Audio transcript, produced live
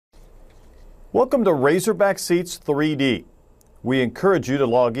Welcome to RazorbackSeats3D. We encourage you to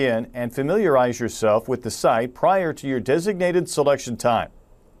log in and familiarize yourself with the site prior to your designated selection time.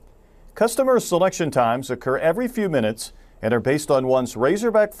 Customer selection times occur every few minutes and are based on one's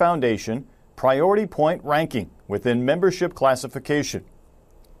Razorback Foundation priority point ranking within membership classification.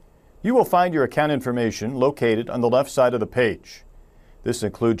 You will find your account information located on the left side of the page. This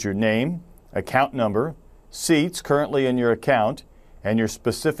includes your name, account number, seats currently in your account, and your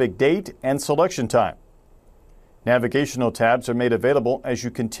specific date and selection time. Navigational tabs are made available as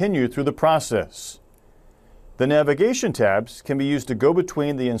you continue through the process. The navigation tabs can be used to go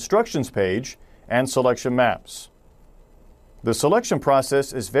between the instructions page and selection maps. The selection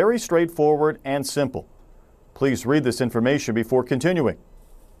process is very straightforward and simple. Please read this information before continuing.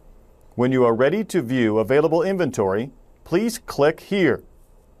 When you are ready to view available inventory, please click here.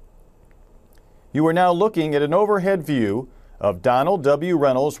 You are now looking at an overhead view of Donald W.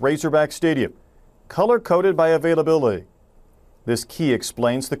 Reynolds Razorback Stadium, color-coded by availability. This key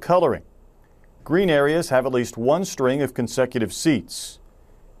explains the coloring. Green areas have at least one string of consecutive seats.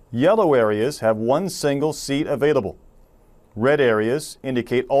 Yellow areas have one single seat available. Red areas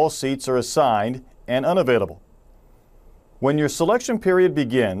indicate all seats are assigned and unavailable. When your selection period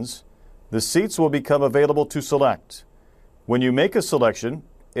begins, the seats will become available to select. When you make a selection,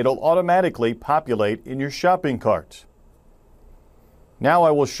 it'll automatically populate in your shopping cart. Now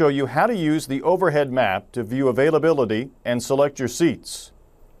I will show you how to use the overhead map to view availability and select your seats.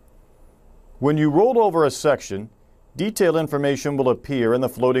 When you roll over a section, detailed information will appear in the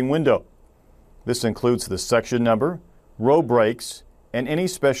floating window. This includes the section number, row breaks, and any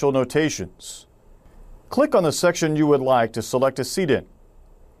special notations. Click on the section you would like to select a seat in.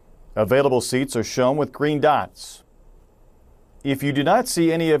 Available seats are shown with green dots. If you do not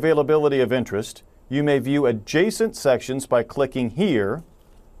see any availability of interest, you may view adjacent sections by clicking here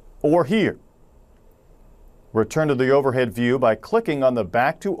or here. Return to the overhead view by clicking on the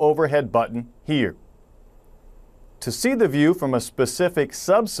Back to Overhead button here. To see the view from a specific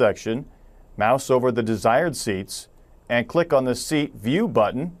subsection, mouse over the desired seats and click on the Seat View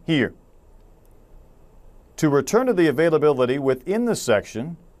button here. To return to the availability within the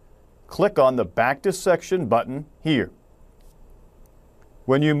section, click on the Back to Section button here.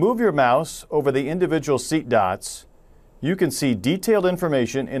 When you move your mouse over the individual seat dots, you can see detailed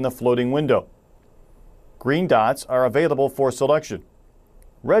information in the floating window. Green dots are available for selection.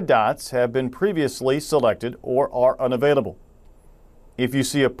 Red dots have been previously selected or are unavailable. If you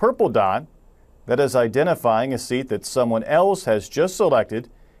see a purple dot, that is identifying a seat that someone else has just selected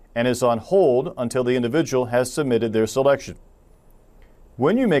and is on hold until the individual has submitted their selection.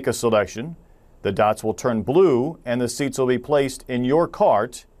 When you make a selection, the dots will turn blue and the seats will be placed in your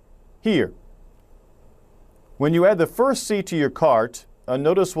cart here. When you add the first seat to your cart, a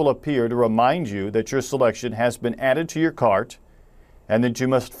notice will appear to remind you that your selection has been added to your cart and that you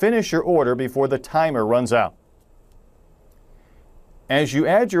must finish your order before the timer runs out. As you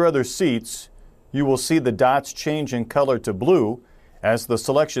add your other seats, you will see the dots change in color to blue as the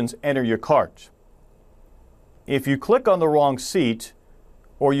selections enter your cart. If you click on the wrong seat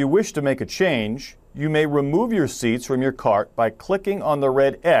or you wish to make a change, you may remove your seats from your cart by clicking on the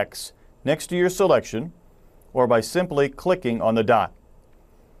red X next to your selection or by simply clicking on the dot.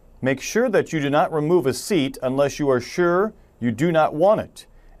 Make sure that you do not remove a seat unless you are sure you do not want it,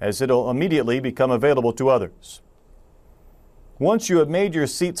 as it'll immediately become available to others. Once you have made your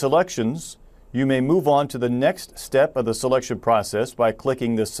seat selections, you may move on to the next step of the selection process by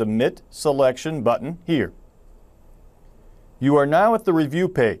clicking the Submit Selection button here. You are now at the review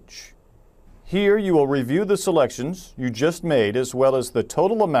page. Here you will review the selections you just made as well as the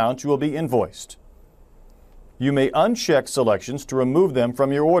total amount you will be invoiced. You may uncheck selections to remove them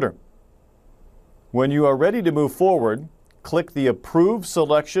from your order. When you are ready to move forward, click the Approve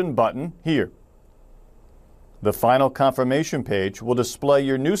Selection button here. The final confirmation page will display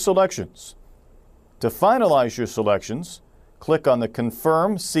your new selections. To finalize your selections, click on the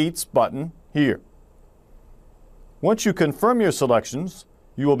Confirm Seats button here. Once you confirm your selections,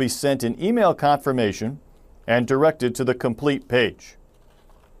 you will be sent an email confirmation and directed to the complete page.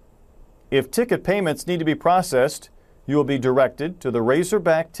 If ticket payments need to be processed, you will be directed to the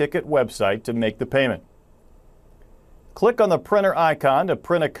Razorback Ticket website to make the payment. Click on the printer icon to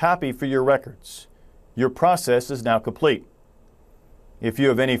print a copy for your records. Your process is now complete. If you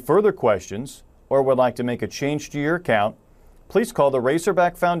have any further questions or would like to make a change to your account, please call the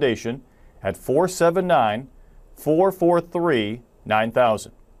Razorback Foundation at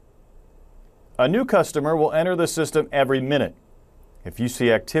 479-443-9000. A new customer will enter the system every minute. If you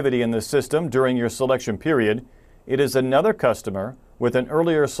see activity in the system during your selection period, it is another customer with an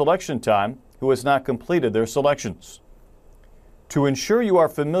earlier selection time who has not completed their selections. To ensure you are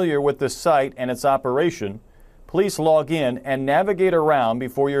familiar with the site and its operation, please log in and navigate around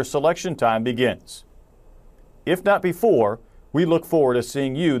before your selection time begins. If not before, we look forward to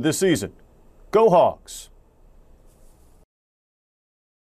seeing you this season. Go Hogs!